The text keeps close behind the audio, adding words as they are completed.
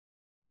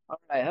All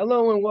right,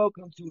 hello and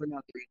welcome to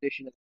another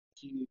edition of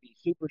the CUB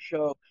Super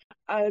Show.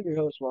 I am your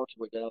host, Walter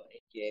Waddell,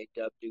 aka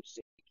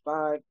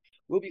W65.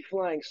 We'll be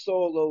flying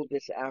solo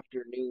this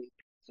afternoon,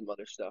 some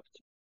other stuff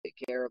to take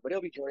care of, but he'll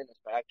be joining us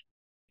back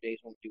days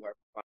when we do our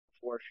Final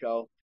Four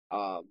show.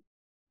 Um,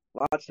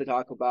 Lots to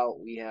talk about.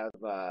 We have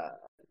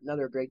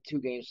another great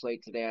two-game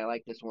slate today. I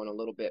like this one a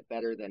little bit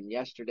better than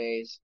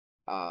yesterday's.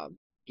 Um,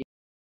 Give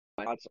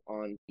my thoughts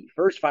on the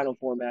first Final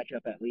Four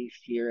matchup at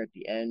least here at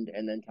the end,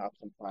 and then talk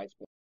some prize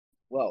points.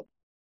 Well,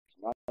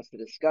 lots to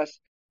discuss.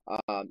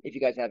 If you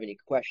guys have any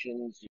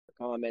questions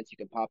or comments, you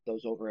can pop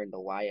those over in the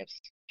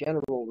YF's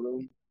general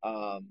room.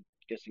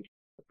 Just in case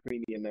you're a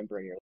premium member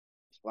and you're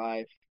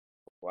live.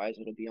 Otherwise,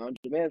 it'll be on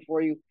demand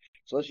for you.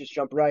 So let's just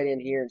jump right in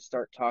here and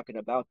start talking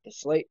about the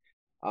slate.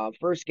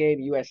 First game,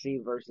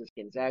 USC versus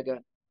Gonzaga.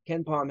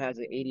 Ken Palm has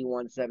an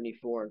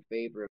 81-74 in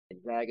favor of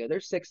Gonzaga. Their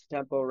sixth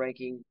tempo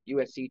ranking,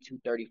 USC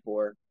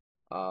 234.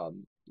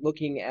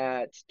 Looking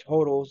at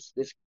totals,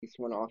 this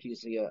one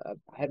obviously a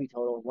heavy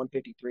total,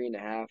 153 and a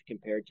half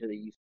compared to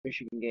the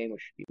Michigan game,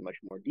 which should be much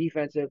more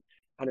defensive,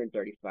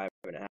 135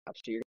 and a half.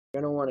 So you're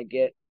going to want to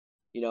get,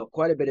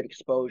 quite a bit of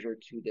exposure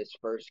to this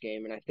first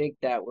game. And I think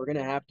that we're going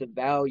to have to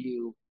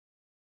value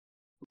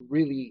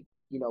really,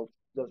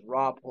 those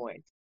raw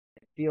points.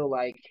 I feel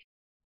like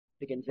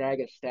the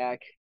Gonzaga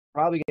stack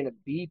probably going to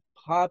be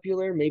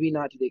popular, maybe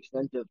not to the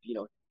extent of,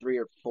 three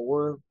or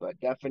four, but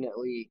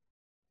definitely,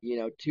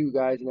 two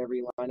guys in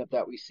every lineup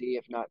that we see,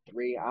 if not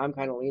three. I'm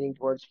kind of leaning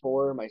towards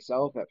four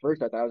myself. At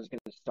first, I thought I was going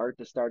to start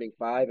the starting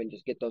five and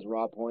just get those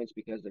raw points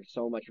because there's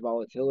so much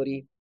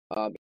volatility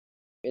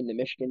in the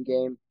Michigan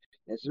game.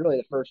 And this is really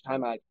the first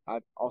time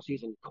I've all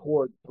season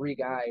cored three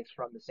guys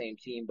from the same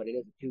team, but it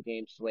is a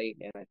two-game slate,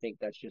 and I think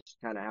that's just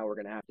kind of how we're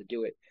going to have to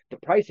do it. The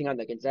pricing on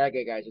the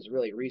Gonzaga guys is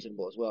really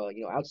reasonable as well.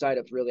 Outside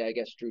of really, I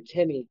guess, Drew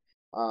Timme,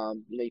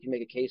 you can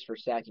make a case for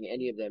stacking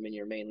any of them in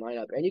your main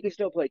lineup, and you can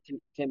still play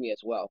Timme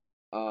as well.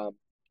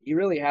 He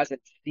really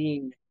hasn't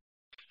seen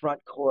front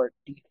court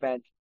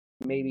defense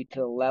maybe to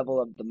the level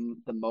of the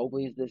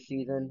Mobleys this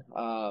season.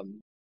 So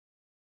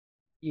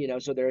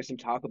there is some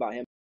talk about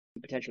him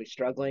potentially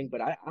struggling,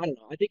 but I don't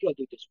know. I think he'll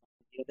do just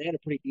fine. They had a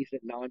pretty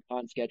decent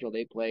non-con schedule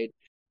they played.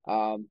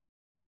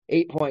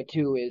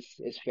 8.2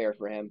 is fair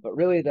for him, but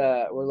really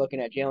we're looking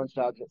at Jalen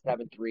Suggs at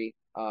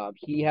 7.3.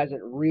 He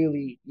hasn't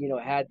really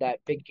had that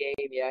big game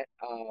yet.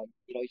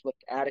 He's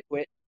looked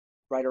adequate,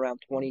 right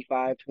around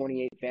 25,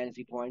 28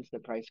 fantasy points. The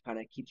price kind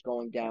of keeps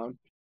going down.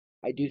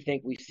 I do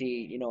think we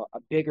see, a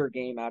bigger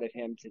game out of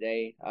him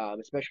today,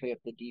 especially if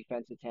the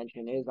defense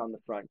attention is on the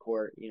front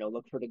court.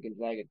 Look for the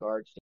Gonzaga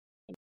guards to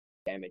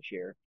damage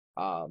here.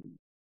 Um,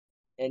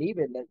 and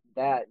even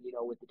that,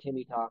 with the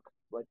Timmy talk,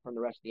 like from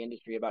the rest of the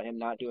industry about him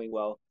not doing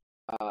well,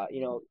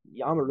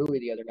 Yamarui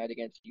the other night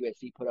against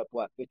USC put up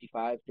what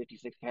 55,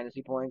 56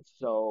 fantasy points.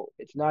 So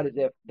it's not as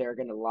if they're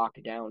going to lock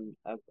down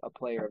a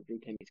player of Drew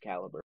Timmy's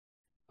caliber.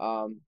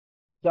 Um,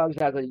 Suggs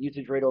has a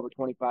usage rate over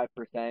 25%,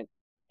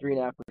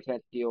 3.5%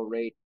 steal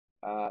rate,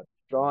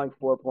 drawing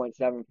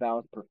 4.7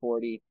 fouls per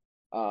 40.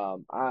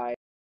 I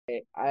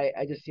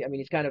just see. I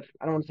mean, he's kind of.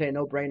 I don't want to say a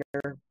no-brainer,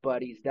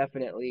 but he's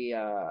definitely,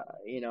 a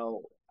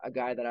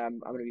guy that I'm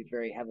going to be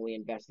very heavily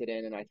invested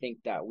in, and I think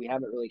that we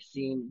haven't really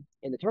seen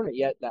in the tournament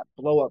yet that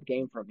blow-up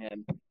game from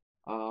him.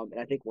 And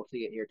I think we'll see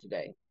it here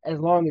today, as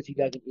long as he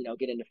doesn't,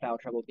 get into foul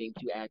trouble being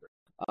too aggressive.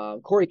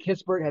 Corey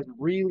Kispert has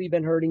really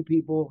been hurting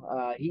people.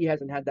 He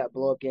hasn't had that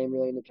blow up game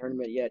really in the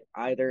tournament yet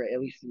either, at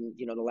least in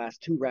the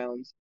last two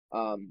rounds.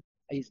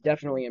 He's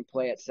definitely in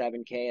play at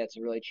 7K. That's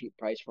a really cheap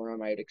price for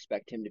him. I would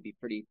expect him to be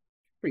pretty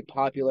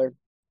popular.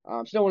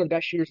 Still one of the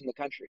best shooters in the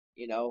country,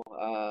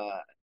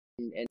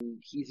 and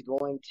he's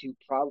going to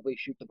probably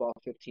shoot the ball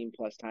 15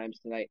 plus times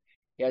tonight.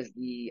 He has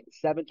the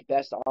seventh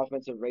best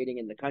offensive rating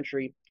in the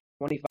country,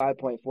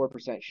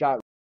 25.4% shot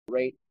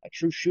rate, a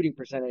true shooting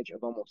percentage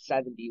of almost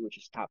 70, which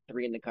is top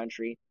three in the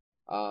country.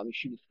 He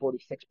shoots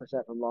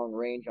 46% from long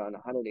range on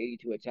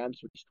 182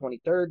 attempts, which is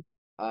 23rd.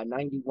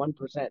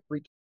 91%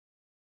 free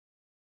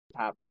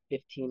top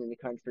 15 in the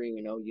country.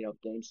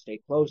 Games stay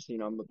close.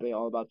 I'm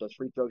all about those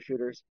free throw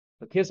shooters.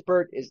 So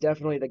Kispert is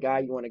definitely the guy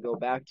you want to go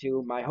back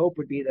to. My hope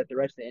would be that the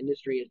rest of the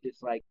industry is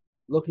just like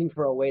looking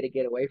for a way to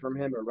get away from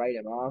him or write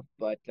him off.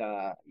 But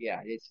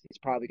yeah, it's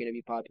probably going to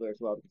be popular as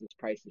well because his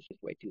price is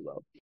just way too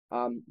low.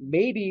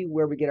 Maybe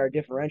where we get our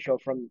differential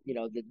from,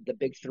 the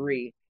big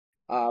three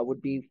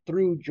would be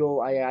through Joel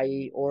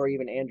Ayayi or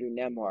even Andrew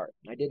Nemhart.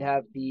 I did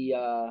have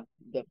I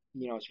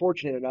was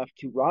fortunate enough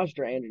to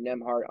roster Andrew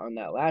Nemhart on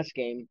that last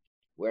game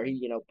where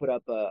he, put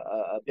up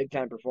a big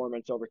time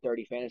performance over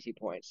 30 fantasy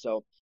points.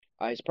 So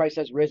his price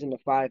has risen to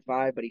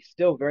 5.5, but he's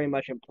still very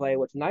much in play.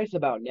 What's nice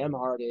about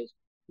Nemhart is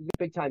he's got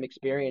big time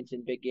experience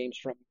in big games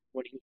from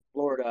when he was in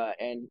Florida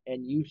and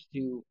used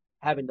to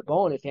having the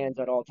ball in his hands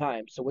at all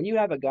times. So when you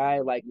have a guy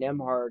like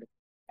Nemhard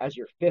as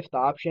your fifth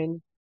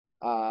option,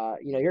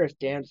 you're a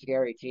damn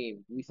scary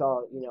team. We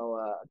saw,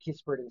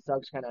 Kispert and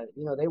Suggs kind of,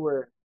 they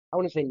were, I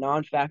want to say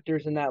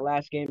non-factors in that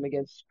last game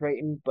against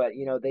Creighton, but,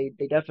 they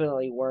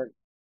definitely weren't,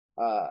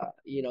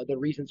 the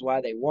reasons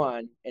why they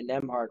won. And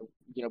Nemhard,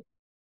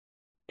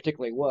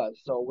 particularly was.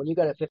 So when you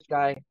got a fifth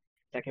guy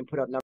that can put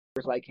up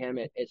numbers like him,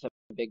 it's a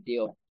big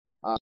deal.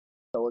 Uh,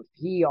 so if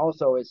he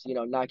also is,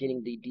 not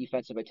getting the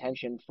defensive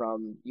attention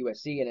from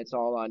USC and it's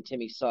all on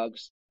Timmy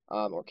Suggs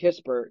or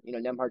Kispert,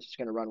 Nemhart's just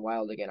going to run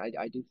wild again.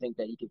 I do think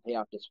that he can pay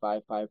off this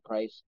 5-5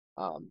 price.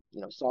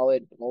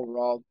 Solid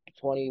overall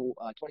 20.3%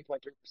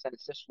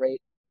 assist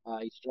rate.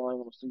 He's drawing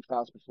almost 3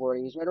 fouls per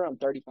 40. He's right around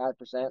 35%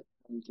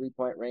 from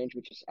 3-point range,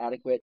 which is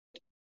adequate.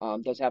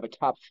 Does have a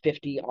top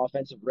 50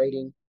 offensive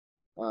rating.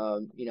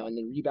 And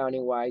then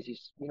rebounding wise,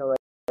 he's, right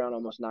around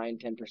almost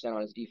 9-10%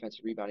 on his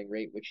defensive rebounding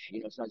rate, which,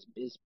 it's not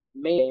his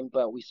main game,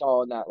 but we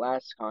saw in that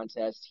last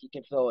contest, he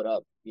can fill it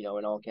up, in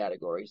all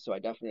categories. So I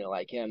definitely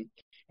like him.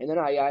 And then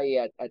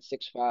Ayayi at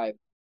 6'5".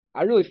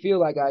 I really feel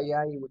like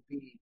Ayayi would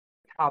be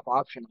top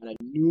option on a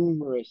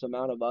numerous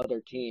amount of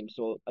other teams.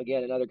 So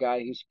again, another guy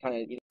who's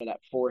kind of, that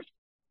fourth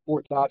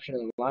option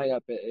in the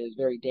lineup is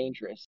very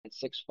dangerous at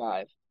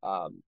 6'5".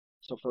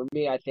 So for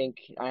me, I think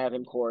I have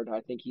him cored.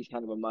 I think he's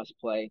kind of a must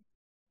play.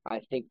 I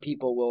think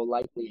people will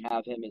likely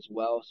have him as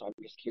well. So I'm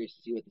just curious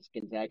to see what this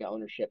Gonzaga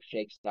ownership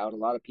shakes out. A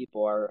lot of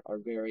people are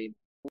very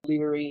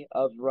leery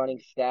of running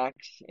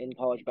stacks in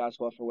college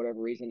basketball for whatever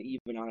reason,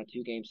 even on a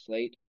 2-game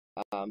slate.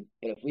 But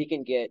if we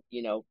can get,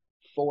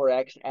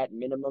 4x at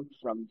minimum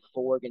from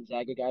 4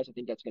 Gonzaga guys, I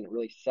think that's going to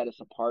really set us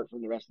apart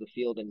from the rest of the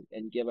field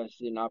and give us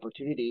an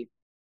opportunity,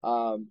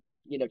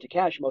 to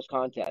cash most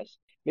contests.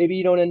 Maybe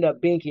you don't end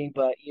up binking,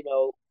 but,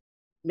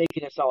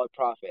 making a solid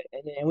profit.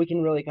 And we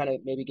can really kind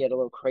of maybe get a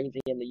little crazy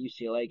in the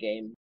UCLA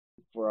game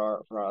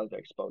for our other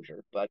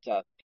exposure. But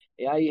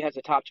yeah, he has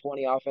a top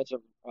 20 offensive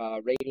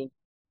rating,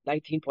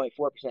 19.4%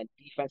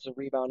 defensive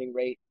rebounding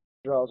rate,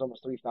 draws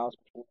almost 3 fouls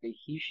per 40.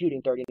 He's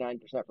shooting 39%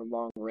 from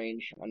long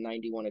range on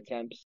 91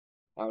 attempts,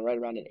 right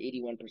around an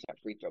 81%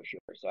 free throw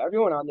shooter. So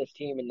everyone on this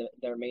team in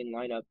their main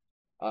lineup,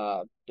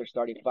 their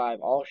starting 5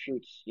 all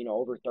shoots,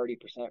 over 30%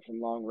 from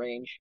long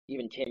range.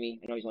 Even Timmy,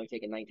 I know he's only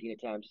taken 19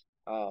 attempts.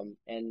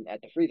 And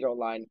at the free throw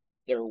line,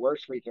 their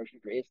worst free throw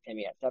shooter is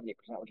Timmy at 70%,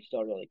 which is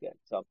still really good.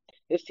 So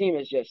this team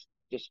is just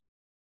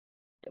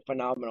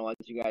phenomenal, as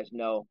you guys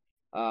know.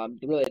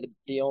 Really,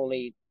 the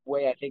only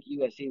way I think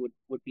USC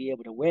would be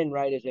able to win,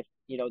 right, is if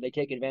they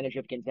take advantage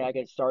of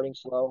Gonzaga starting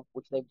slow,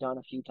 which they've done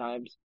a few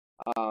times.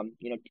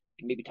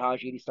 Maybe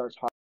Tajidi starts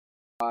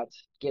hot,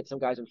 get some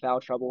guys in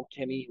foul trouble,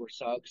 Timmy or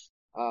Suggs,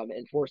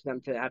 and force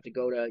them to have to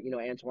go to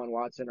Antoine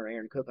Watson or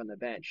Aaron Cook on the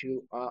bench,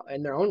 who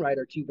in their own right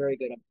are 2 very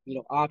good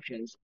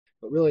options.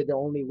 But really, the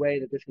only way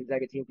that this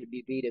Gonzaga team could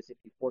be beat is if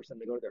you force them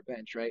to go to their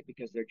bench, right?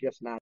 Because they're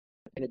just not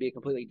going to be a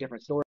completely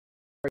different story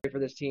for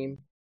this team.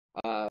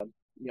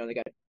 They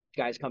got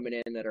guys coming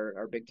in that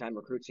are big time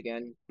recruits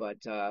again, but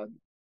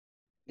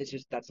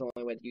that's the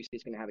only way that UC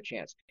is going to have a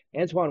chance.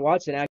 Antoine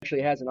Watson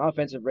actually has an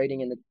offensive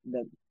rating in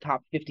the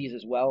top 50s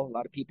as well. A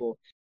lot of people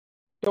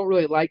don't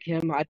really like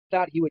him. I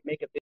thought he would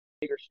make a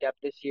bigger step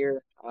this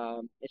year.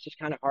 It's just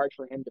kind of hard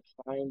for him to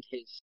find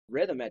his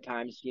rhythm at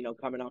times,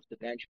 coming off the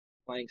bench,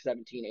 playing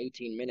 17,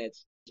 18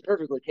 minutes. He's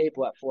perfectly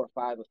capable at 4 or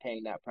 5 of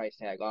paying that price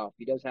tag off.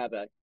 He does have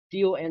a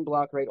steal and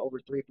block rate over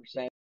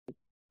 3%.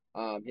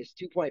 His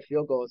 2-point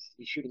field goals,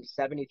 he's shooting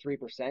 73%,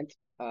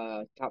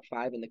 top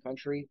 5 in the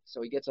country.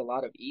 So he gets a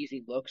lot of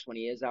easy looks when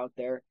he is out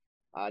there.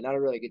 Not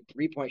a really good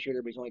 3-point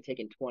shooter, but he's only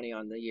taken 20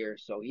 on the year.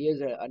 So he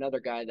is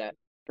another guy that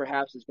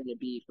perhaps is going to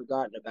be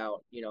forgotten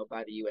about,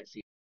 by the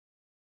USC.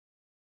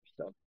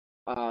 So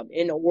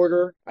in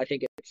order, I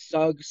think it's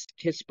Suggs,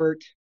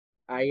 Kispert,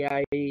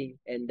 Ayayi,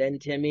 and then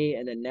Timmy,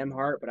 and then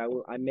Nemhart. But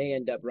I may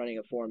end up running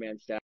a 4-man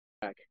stack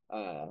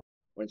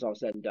when it's all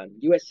said and done.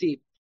 USC,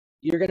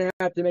 you're going to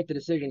have to make the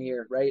decision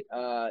here, right?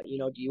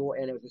 Do you,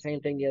 and it was the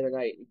same thing the other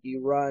night. Do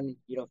you run,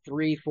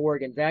 3, 4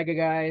 Gonzaga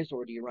guys,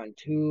 or do you run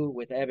 2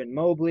 with Evan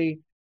Mobley?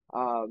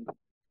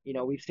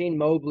 We've seen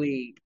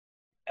Mobley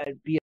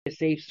be a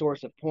safe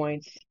source of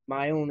points.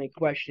 My only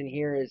question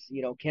here is,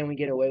 can we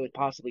get away with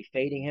possibly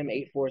fading him?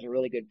 8-4 is a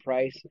really good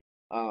price.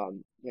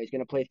 He's going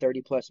to play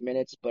 30 plus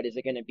minutes, but is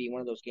it going to be one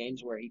of those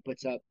games where he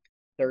puts up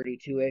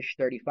 32-ish,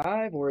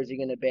 35, or is he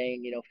going to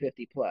bang,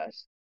 50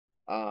 plus?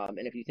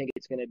 And if you think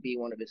it's going to be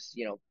one of his,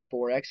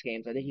 4X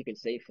games, I think you can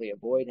safely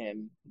avoid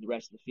him, the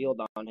rest of the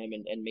field on him,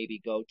 and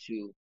maybe go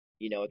to,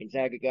 a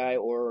Gonzaga guy,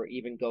 or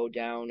even go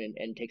down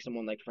and take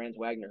someone like Franz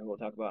Wagner, who we'll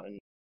talk about in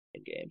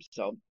games.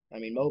 So,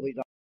 Mobley's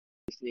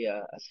obviously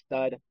a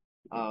stud.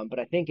 But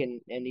I think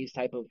in these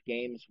type of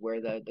games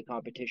where the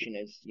competition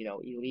is,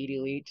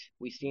 elite,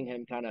 we've seen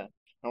him kind of, I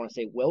don't want to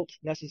say wilt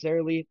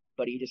necessarily,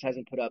 but he just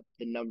hasn't put up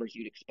the numbers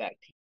you'd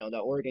expect. The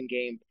Oregon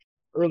game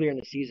earlier in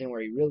the season where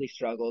he really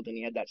struggled, and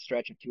he had that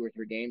stretch of 2 or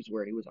 3 games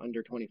where he was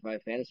under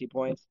 25 fantasy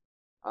points.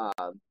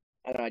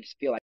 I just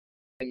feel like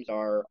teams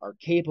are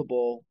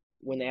capable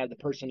when they have the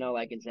personnel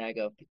like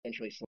Gonzaga of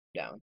potentially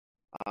slowing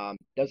down.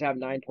 Does have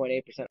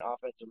 9.8%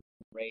 offensive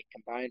rate,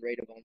 combined rate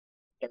of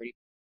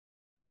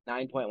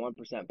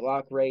 39.1%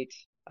 block rate.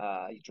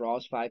 He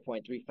draws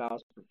 5.3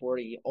 fouls per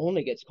 40. He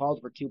only gets called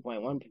for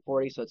 2.1 per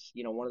 40, so it's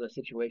one of those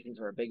situations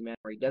where a big man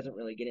where he doesn't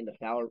really get into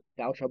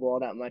foul trouble all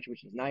that much,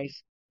 which is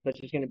nice. So it's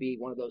just going to be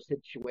one of those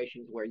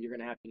situations where you're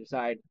going to have to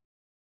decide,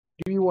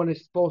 do you want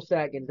to full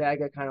stack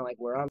Gonzaga, kind of like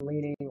where I'm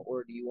leaning,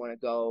 or do you want to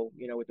go,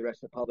 with the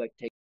rest of the public,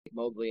 take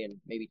Mobley and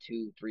maybe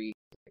two, three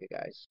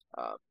guys?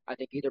 I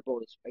think either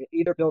build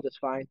is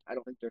fine. I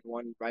don't think there's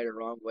one right or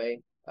wrong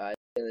way. At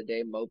the end of the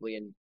day, Mobley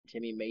and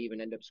Timmy may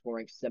even end up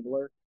scoring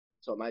similar,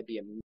 so it might be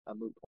a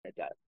moot point at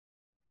that.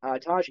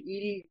 Taj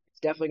Edey is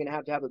definitely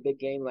going to have a big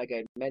game, like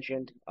I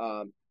mentioned.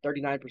 39%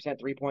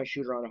 3-point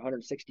shooter on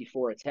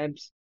 164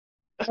 attempts.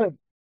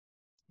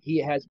 He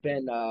has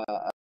been a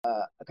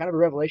kind of a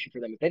revelation for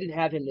them. If they didn't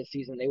have him this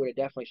season, they would have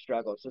definitely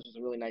struggled. So this was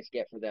a really nice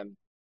get for them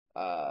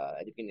at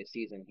the beginning of the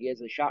season. He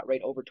has a shot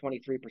rate over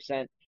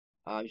 23%.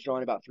 He's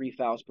drawing about 3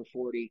 fouls per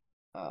 40.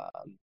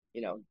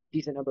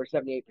 Decent number,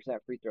 78%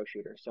 free throw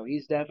shooter. So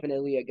he's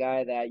definitely a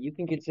guy that you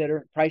can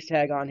consider. Price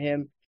tag on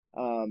him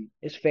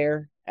is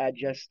fair at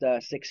just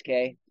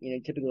 6K.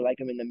 Typically like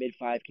him in the mid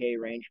 5K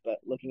range, but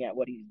looking at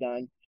what he's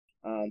done,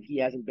 he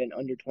hasn't been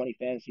under 20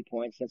 fantasy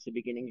points since the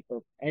beginning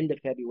or end of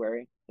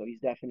February. So he's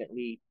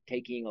definitely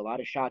taking a lot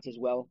of shots as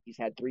well. He's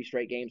had 3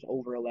 straight games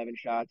over 11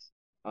 shots.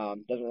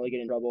 Doesn't really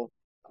get in trouble.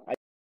 I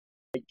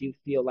do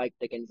feel like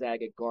the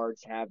Gonzaga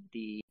guards have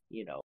the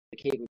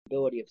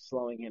capability of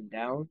slowing him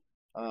down.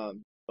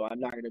 So I'm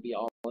not going to be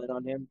all in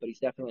on him, but he's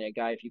definitely a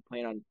guy. If you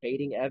plan on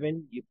fading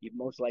Evan, you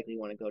most likely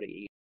want to go to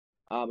E.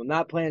 I'm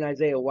not playing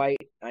Isaiah White.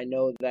 I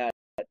know that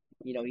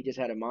he just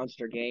had a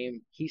monster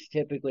game. He's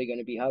typically going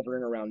to be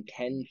hovering around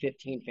 10,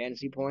 15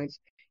 fantasy points.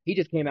 He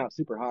just came out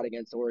super hot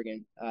against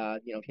Oregon.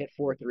 Hit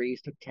 4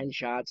 threes, took 10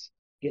 shots,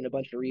 getting a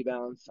bunch of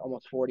rebounds,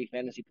 almost 40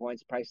 fantasy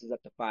points. Price is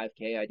up to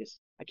 5K.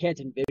 I can't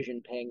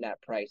envision paying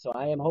that price. So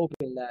I am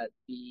hoping that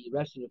the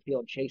rest of the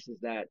field chases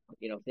that,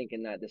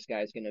 thinking that this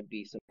guy's going to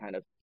be some kind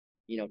of,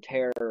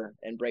 terror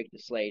and break the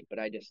slate, but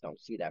I just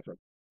don't see that from.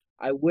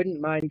 I wouldn't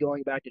mind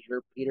going back to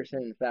Drew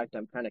Peterson. In fact,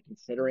 I'm kind of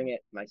considering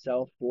it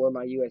myself for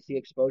my USC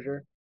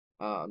exposure.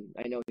 I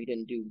know he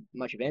didn't do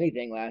much of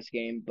anything last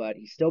game, but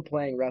he's still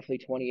playing roughly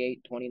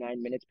 28,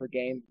 29 minutes per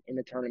game in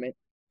the tournament.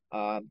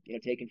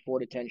 Taking 4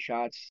 to 10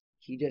 shots.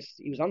 He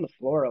was on the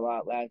floor a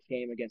lot last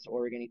game against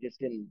Oregon. He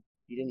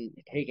didn't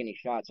take any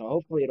shots. So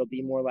hopefully it'll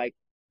be more like,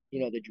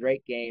 the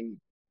Drake game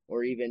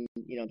or even,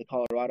 the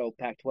Colorado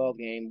Pac-12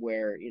 game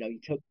where, he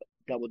took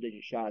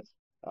double-digit shots,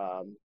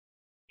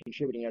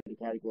 contributing other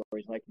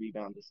categories like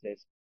rebounds,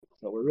 assists.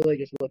 So we're really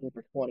just looking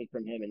for 20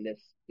 from him in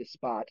this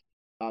spot.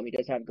 He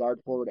does have guard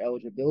forward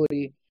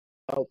eligibility,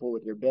 helpful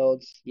with your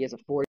builds. He has a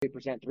 40%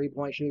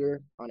 3-point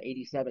shooter on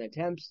 87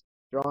 attempts,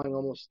 drawing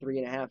almost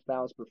 3.5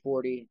 fouls per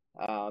 40.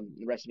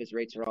 The rest of his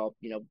rates are all,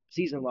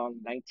 season long,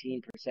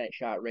 19%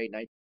 shot rate,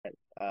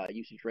 19%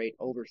 usage rate,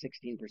 over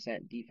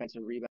 16%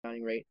 defensive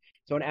rebounding rate.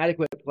 So an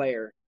adequate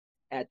player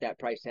at that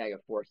price tag of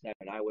 4.7.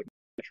 I would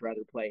much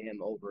rather play him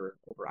over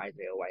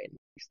Isaiah White in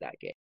that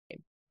game.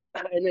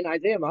 And then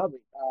Isaiah Mobley,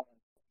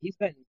 he's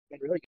been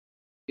really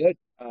good.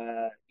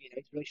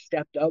 He's really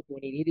stepped up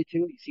when he needed to.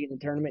 You see in the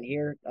tournament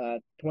here,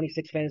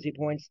 26 fantasy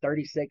points,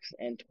 36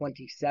 and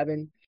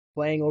 27.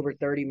 Playing over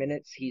 30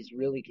 minutes, he's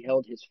really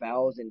held his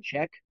fouls in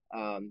check,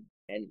 and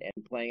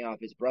playing off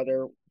his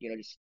brother,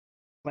 just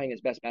playing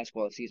his best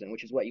basketball of the season,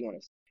 which is what you want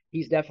to see.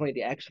 He's definitely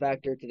the X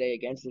factor today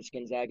against this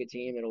Gonzaga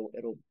team.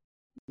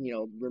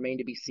 It'll remain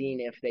to be seen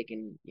if they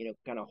can,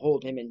 kind of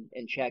hold him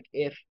in check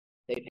if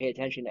they pay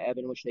attention to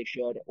Evan, which they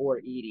should,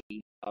 or Edey.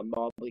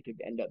 Mobley could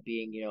end up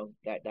being,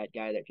 that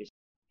guy that just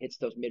hits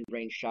those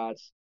mid-range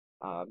shots,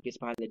 gets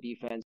behind the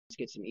defense,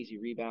 gets some easy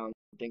rebounds,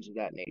 things of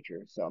that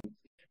nature. So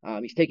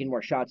he's taking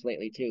more shots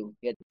lately, too.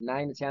 He had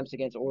 9 attempts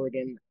against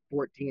Oregon,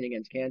 14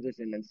 against Kansas,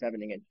 and then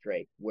 7 against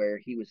Drake, where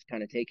he was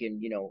kind of taking,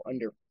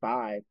 under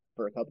 5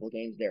 for a couple of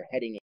games there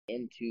heading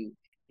into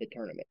the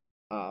tournament.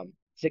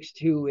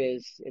 6'2"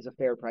 is a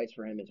fair price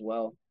for him as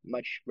well.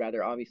 Much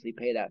rather obviously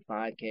pay that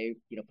 5K,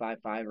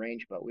 5.5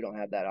 range, but we don't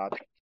have that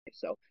option.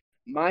 So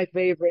my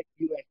favorite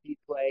USC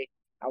play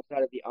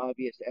outside of the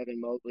obvious Evan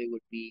Mobley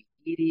would be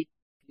Edey,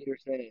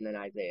 Peterson, and then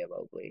Isaiah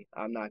Mobley.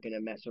 I'm not going to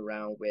mess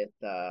around with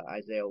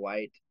Isaiah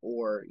White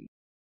or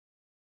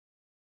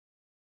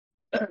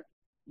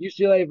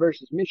UCLA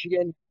versus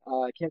Michigan.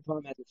 Ken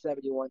Palm has a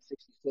 71-66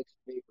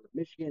 favor of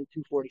Michigan,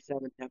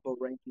 247 tempo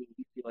ranking,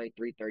 UCLA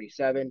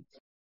 337.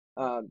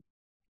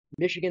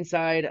 Michigan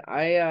side,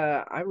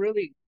 I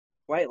really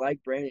quite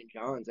like Brandon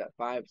Johns at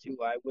 5'2".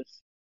 I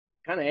was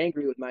kind of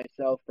angry with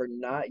myself for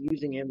not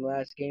using him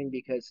last game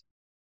because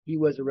he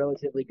was a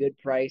relatively good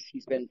price.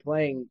 He's been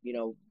playing,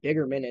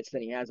 bigger minutes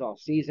than he has all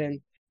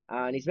season.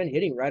 And he's been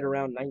hitting right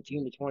around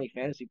 19 to 20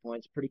 fantasy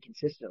points pretty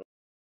consistently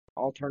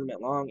all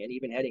tournament long and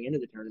even heading into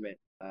the tournament.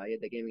 He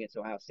had the game against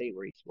Ohio State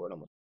where he scored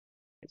almost.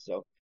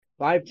 So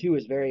 5'2"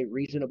 is very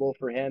reasonable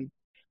for him.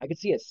 I could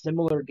see a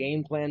similar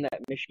game plan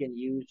that Michigan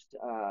used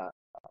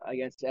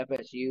against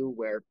FSU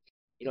where,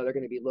 they're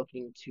going to be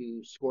looking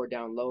to score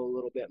down low a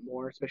little bit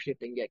more, especially if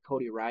they can get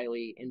Cody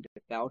Riley into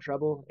foul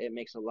trouble. It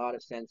makes a lot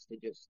of sense to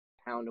just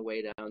pound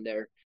away down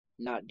there,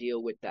 not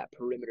deal with that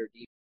perimeter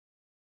defense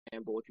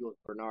and Jules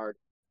Bernard,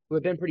 who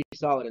have been pretty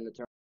solid in the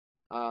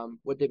tournament.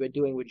 What they've been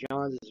doing with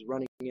Johns is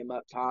running him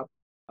up top,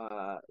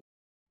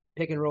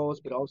 pick and rolls,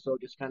 but also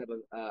just kind of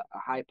a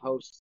high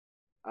post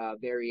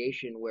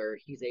variation where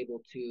he's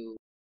able to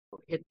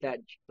hit that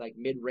like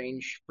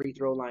mid-range free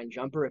throw line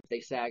jumper if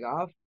they sag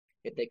off.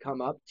 If they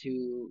come up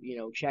to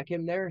check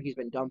him there, he's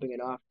been dumping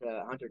it off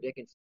to Hunter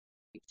Dickinson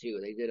too.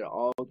 They did it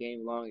all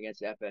game long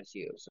against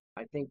FSU, so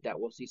I think that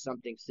we'll see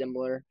something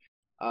similar.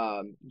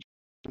 Um,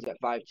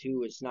 at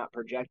 5'2" is not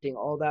projecting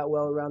all that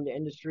well around the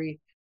industry,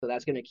 so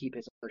that's going to keep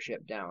his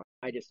ownership down.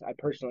 I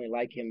personally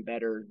like him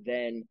better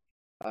than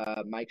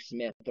Mike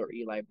Smith or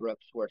Eli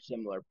Brooks for a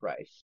similar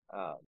price.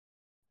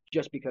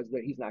 Just because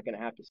he's not going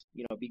to have to,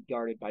 be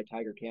guarded by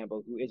Tiger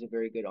Campbell, who is a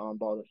very good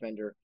on-ball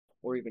defender,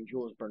 or even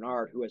Jules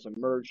Bernard, who has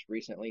emerged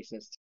recently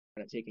since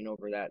kind of taking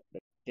over that the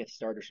fifth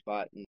starter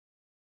spot. And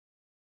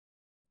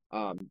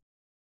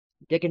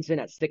Dickinson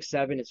at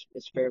 6'7"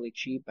 is fairly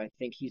cheap. I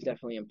think he's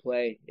definitely in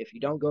play. If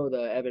you don't go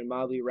the Evan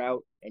Mobley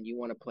route and you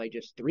want to play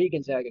just three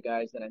Gonzaga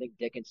guys, then I think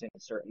Dickinson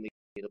is certainly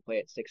the play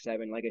at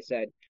 6'7". Like I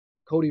said,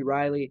 Cody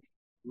Riley,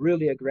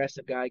 really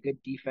aggressive guy, good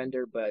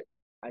defender, but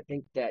I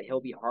think that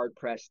he'll be hard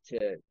pressed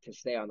to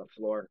stay on the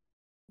floor.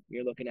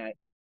 You're looking at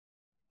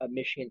a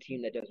Michigan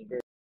team that does a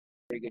very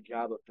good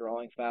job of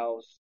drawing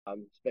fouls,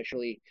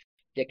 especially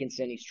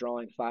Dickinson. He's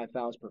drawing 5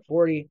 fouls per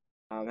 40.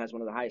 Has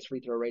one of the highest free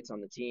throw rates on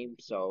the team.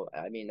 So,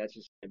 I mean, that's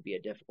just going to be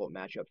a difficult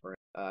matchup for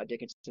him.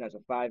 Dickinson has a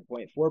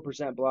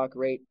 5.4% block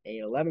rate,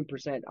 an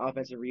 11%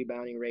 offensive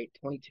rebounding rate,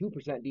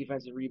 22%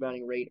 defensive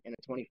rebounding rate, and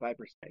a 25%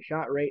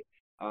 shot rate.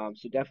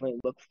 So definitely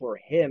look for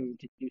him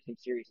to do some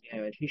serious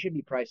damage. He should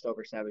be priced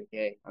over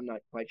 7K. I'm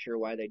not quite sure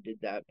why they did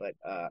that, but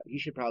he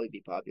should probably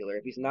be popular.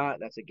 If he's not,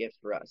 that's a gift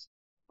for us.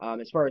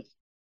 As far as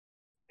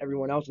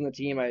everyone else on the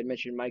team, I had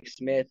mentioned Mike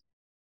Smith,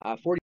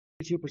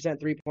 42%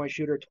 three-point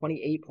shooter,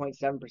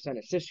 28.7%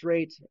 assist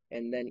rate,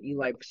 and then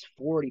Eli Brooks,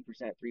 40%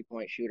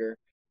 three-point shooter,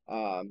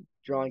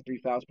 drawing 3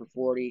 fouls per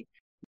 40,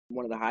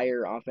 one of the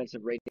higher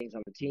offensive ratings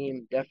on the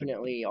team.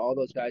 Definitely all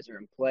those guys are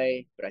in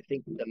play, but I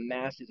think the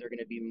masses are going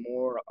to be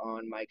more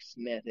on Mike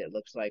Smith, it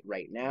looks like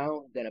right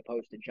now, than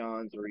opposed to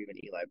Johns or even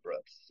Eli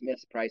Brooks.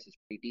 Smith's price is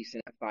pretty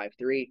decent at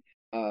 5'3",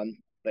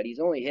 but he's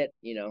only hit,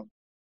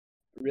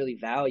 really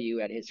value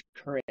at his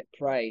current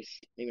price,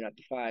 maybe not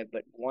the 5,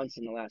 but once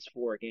in the last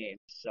 4 games.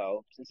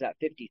 So since that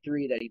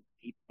 53 that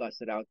he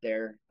busted out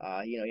there,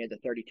 he had the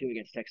 32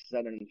 against Texas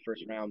Southern in the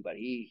first round, but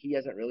he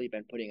hasn't really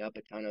been putting up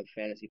a ton of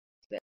fantasy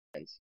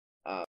points,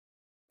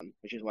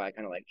 which is why I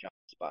kind of like John's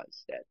spot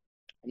instead.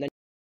 And then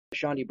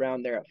Shondy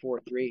Brown there at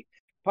 4-3.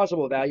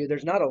 Possible value.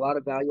 There's not a lot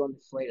of value on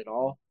the slate at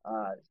all.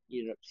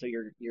 So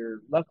you're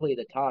luckily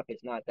the top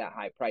is not that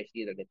high priced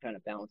either. They've kind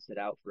of balanced it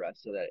out for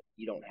us so that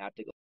you don't have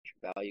to go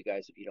value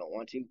guys if you don't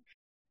want to.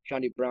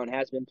 Shondy Brown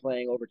has been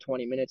playing over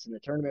 20 minutes in the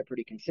tournament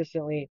pretty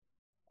consistently.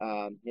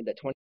 In the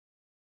 20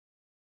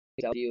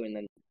 value and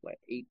then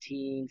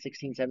 18,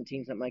 16,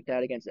 17, something like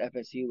that against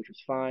FSU, which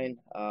was fine.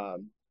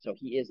 So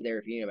he is there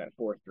if you need him at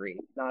 4-3.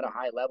 Not a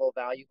high level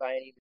value by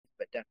any means,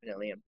 but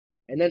definitely him.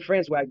 And then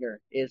Franz Wagner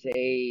is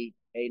a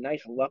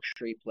nice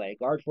luxury play.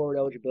 Guard forward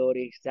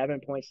eligibility,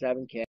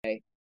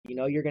 7.7K.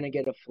 You're going to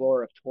get a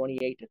floor of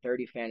 28 to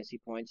 30 fantasy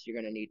points. You're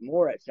going to need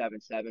more at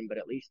 7-7, but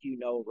at least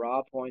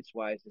raw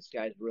points-wise, this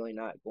guy's really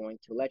not going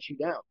to let you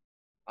down.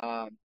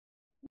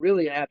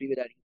 Really happy with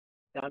that.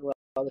 He's done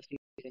well this season.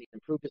 He's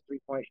improved his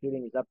three-point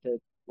shooting. He's up to,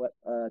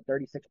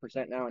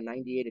 36% now in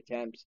 98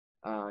 attempts.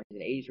 He's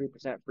an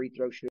 83% free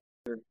throw shooter.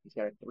 He's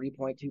got a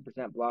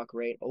 3.2% block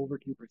rate, over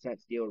 2%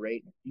 steal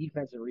rate.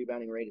 Defensive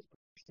rebounding rate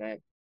is 0%.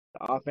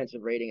 The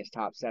offensive rating is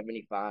top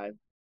 75.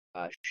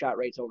 Shot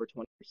rate's over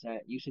 20%.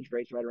 Usage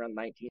rate's right around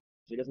 19.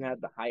 So he doesn't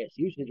have the highest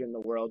usage in the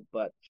world,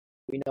 but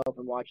we know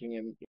from watching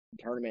him in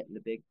the tournament and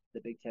the Big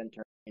Ten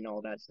tournament and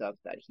all that stuff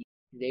that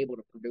he's able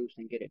to produce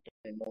and get it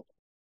done in multiple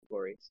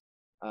categories.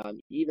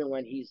 Even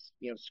when he's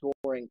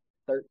scoring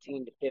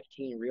 13 to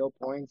 15 real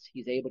points,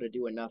 he's able to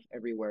do enough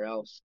everywhere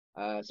else,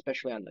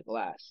 especially on the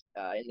glass.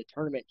 In the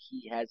tournament,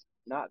 he has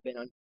not been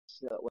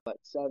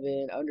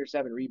under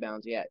 7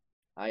 rebounds yet.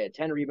 He had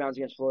 10 rebounds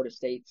against Florida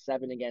State,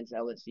 7 against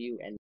LSU,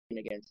 and 9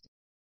 against.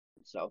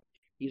 So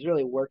he's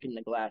really working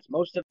the glass.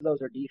 Most of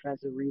those are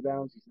defensive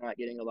rebounds. He's not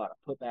getting a lot of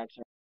putbacks,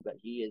 but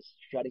he is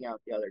shutting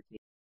out the other team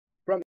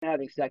from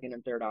having second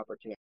and third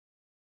opportunities.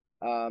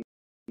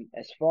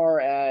 As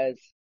far as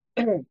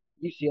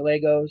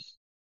UCLA goes,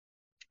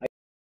 I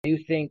do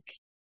think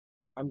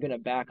I'm going to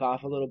back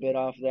off a little bit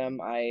off them.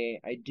 I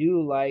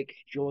do like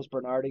Jules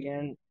Bernard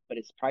again, but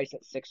his price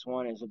at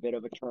 6-1 is a bit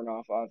of a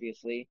turnoff,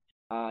 obviously.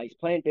 He's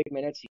playing big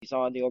minutes. You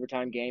saw in the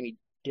overtime game, he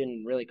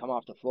didn't really come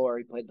off the floor.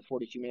 He played the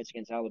 42 minutes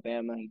against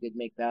Alabama. He did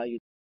make value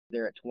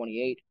there at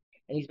 28.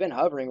 And he's been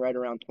hovering right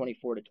around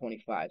 24 to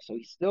 25. So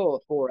he's still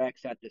a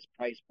 4X at this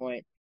price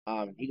point.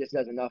 He just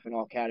does enough in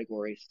all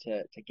categories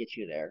to get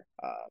you there.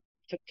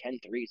 Took 10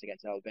 threes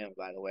against Alabama,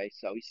 by the way.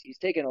 So he's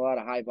taking a lot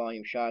of high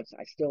volume shots.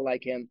 I still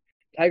like him.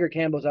 Tiger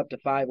Campbell's up to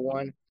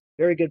 5-1.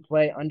 Very good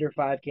play, under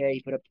 5K.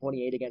 He put up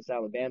 28 against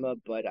Alabama.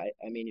 But, I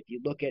mean, if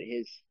you look at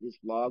his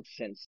logs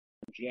since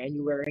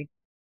January,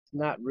 it's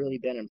not really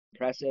been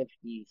impressive.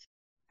 He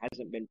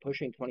hasn't been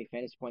pushing 20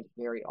 fantasy points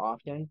very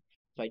often.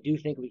 So I do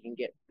think we can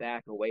get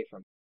back away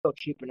from still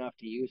cheap enough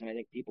to use, and I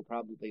think people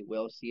probably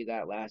will see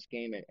that last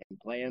game and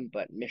play him.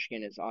 But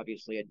Michigan is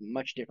obviously a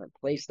much different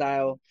play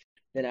style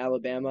than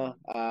Alabama,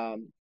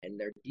 and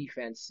their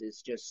defense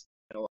is just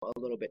a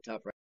little bit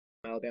tougher.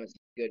 Alabama's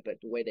good, but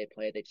the way they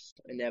play, they just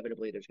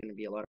inevitably there's going to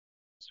be a lot of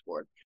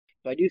scored.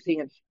 So I do see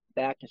him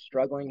back to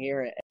struggling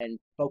here and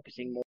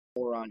focusing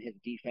more on his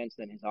defense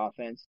than his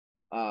offense.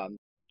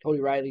 Cody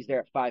Riley's there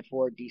at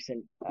 5'4",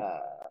 decent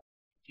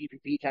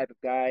GPP type of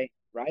guy.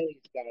 Riley's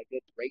got a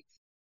good rate.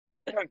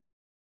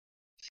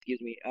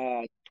 Excuse me.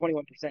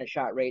 21%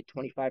 shot rate,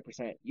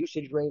 25%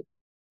 usage rate.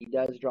 He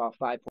does draw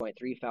 5.3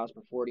 fouls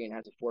per 40 and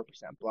has a 4%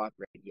 block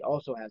rate. He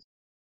also has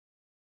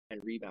a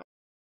rebound.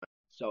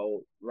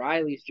 So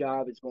Riley's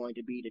job is going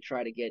to be to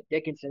try to get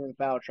Dickinson in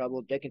foul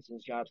trouble.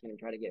 Dickinson's job is going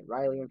to try to get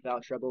Riley in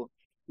foul trouble.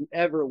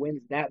 Whoever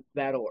wins that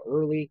battle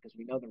early, because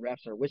we know the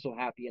refs are whistle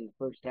happy in the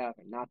first half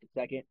and not the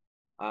second,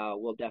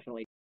 will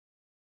definitely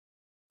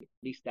at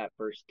least that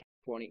first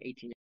 20,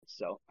 18 minutes.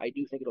 So I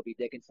do think it'll be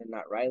Dickinson,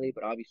 not Riley,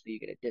 but obviously you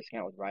get a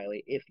discount with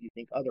Riley if you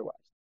think otherwise.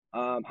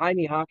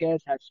 Jaime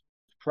Jaquez has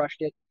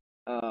crushed it.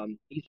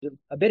 He's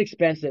a bit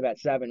expensive at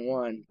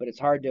 7-1, but it's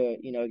hard to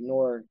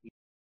ignore. He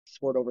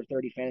scored over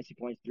 30 fantasy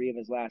points, 3 of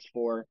his last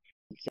 4,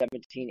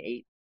 17,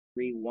 8,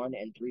 3, 1,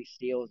 and 3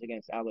 steals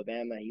against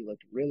Alabama. He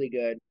looked really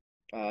good.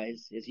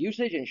 His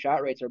usage and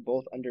shot rates are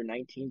both under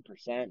 19%,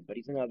 but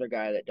he's another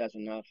guy that does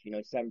enough.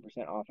 7%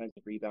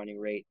 offensive rebounding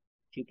rate,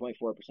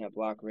 2.4%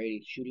 block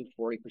rate. He's shooting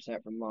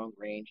 40% from long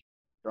range,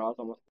 draws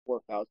almost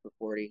 4 fouls per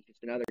 40.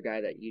 Just another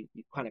guy that you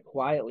kind of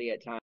quietly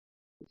at times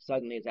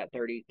suddenly is at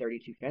 30,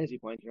 32 fantasy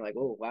points. And you're like,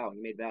 oh, wow,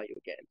 he made value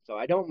again. So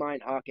I don't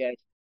mind Hawkeye.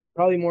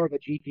 Probably more of a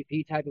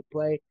GPP type of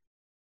play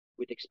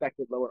with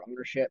expected lower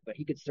ownership, but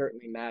he could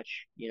certainly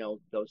match,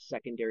 those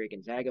secondary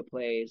Gonzaga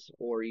plays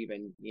or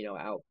even,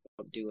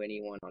 outdo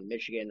anyone on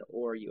Michigan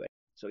or UA.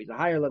 So he's a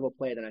higher level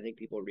play than I think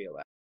people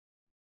realize.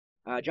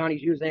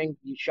 Johnny's using,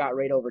 he shot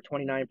rate over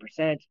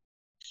 29%.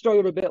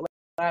 Struggled a bit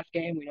last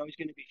game. We know he's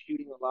going to be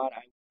shooting a lot.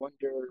 I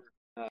wonder,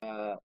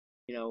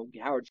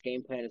 Howard's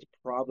game plan is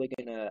probably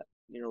going to,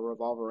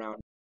 revolve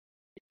around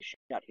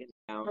shut him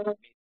down. I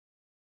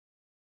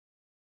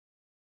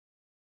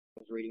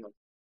was reading on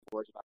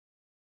boards about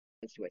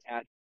to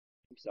attack,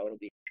 so it'll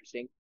be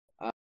interesting.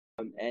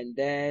 And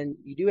then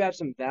you do have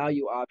some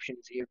value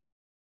options here.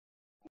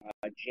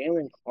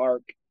 Jalen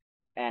Clark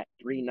at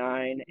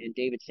 3.9 and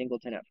David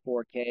Singleton at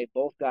 4K.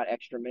 Both got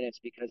extra minutes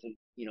because of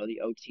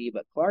the OT,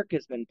 but Clark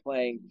has been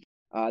playing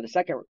the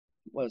second.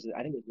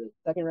 I think it was the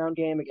second round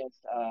game against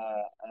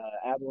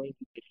Abilene.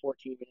 He did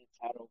 14 minutes,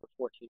 had over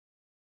 14.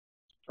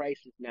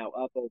 Price is now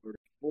up over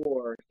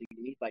 4, so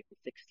you need like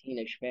the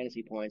 16-ish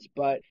fantasy points.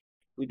 But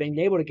we've been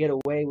able to get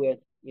away with,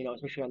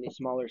 especially on these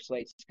smaller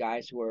slates,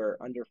 guys who are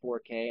under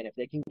 4K, and if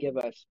they can give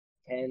us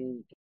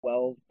 10,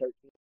 12, 13,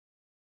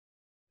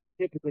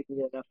 typically can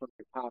get enough from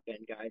your top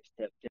end guys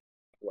to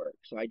work.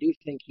 So I do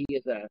think he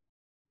is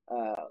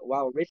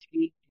while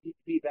risky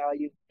GPP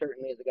value,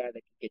 certainly is a guy that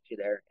can get you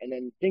there. And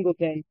then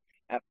Singleton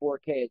at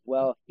 4K as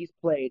well. He's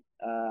played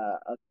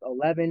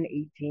 11,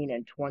 18,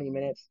 and 20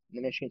 minutes. In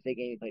the Michigan State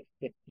game, he played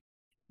 15.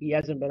 He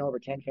hasn't been over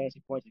 10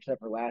 fantasy points except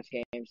for last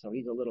game, so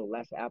he's a little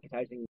less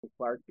appetizing than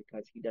Clark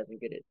because he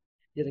doesn't get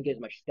as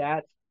much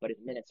stats, but his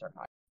minutes are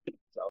high.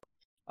 So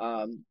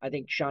I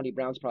think Shondy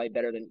Brown's probably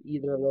better than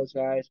either of those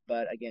guys,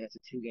 but again, it's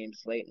a 2-game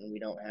slate, and we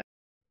don't have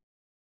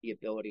the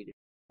ability to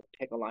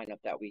pick a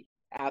lineup that we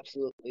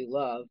absolutely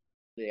love.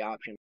 The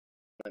option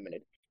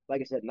limited.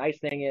 Like I said, nice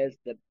thing is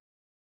the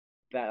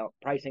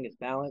pricing is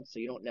balanced, so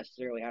you don't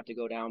necessarily have to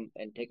go down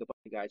and take a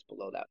bunch of guys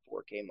below that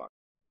 4K mark.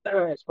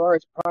 As far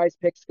as prize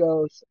picks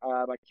goes,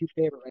 my 2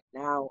 favorite right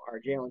now are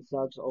Jalen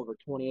Suggs over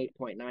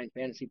 28.9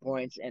 fantasy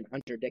points and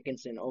Hunter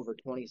Dickinson over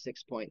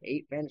 26.8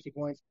 fantasy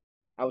points.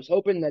 I was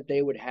hoping that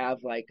they would have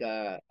like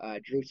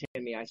Drew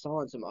Timme. I saw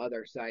on some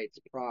other sites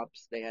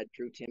props they had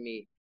Drew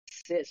Timme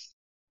assists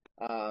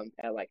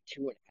at like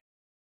 2.5.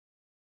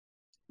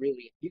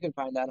 Really, you can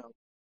find that on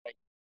like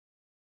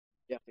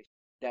definitely.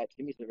 That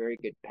Timmy's a very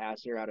good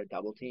passer out of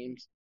double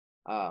teams.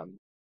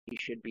 He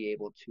should be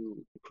able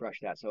to crush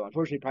that. So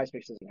unfortunately,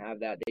 PrizePicks doesn't have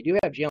that. They do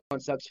have Jalen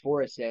Suggs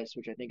 4 assists,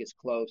 which I think is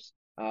close.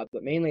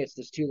 But mainly it's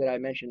this 2 that I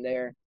mentioned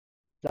there.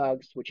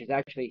 Suggs, which is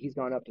actually, he's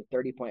gone up to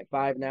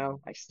 30.5 now.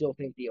 I still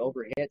think the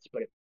over hits,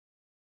 but if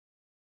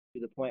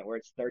to the point where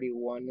it's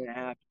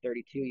 31.5,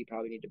 32, you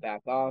probably need to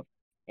back off.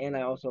 And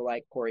I also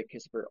like Corey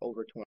Kispert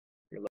over 20.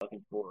 If you're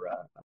looking for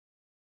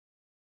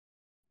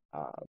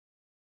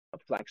a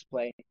flex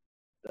play,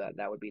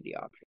 that would be the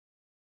option.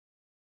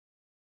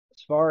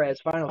 As far as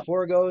Final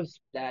Four goes,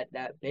 that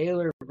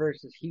Baylor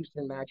versus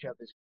Houston matchup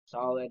is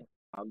solid.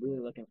 I'm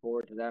really looking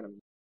forward to that. I'm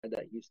glad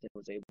that Houston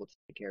was able to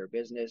take care of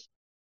business.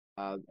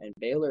 And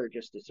Baylor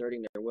just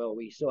asserting their will.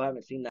 We still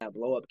haven't seen that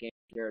blow-up game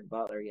with Jared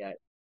Butler yet.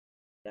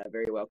 That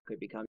very well could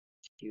become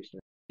Houston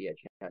be a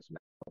chess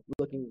match.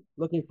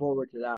 Looking forward to that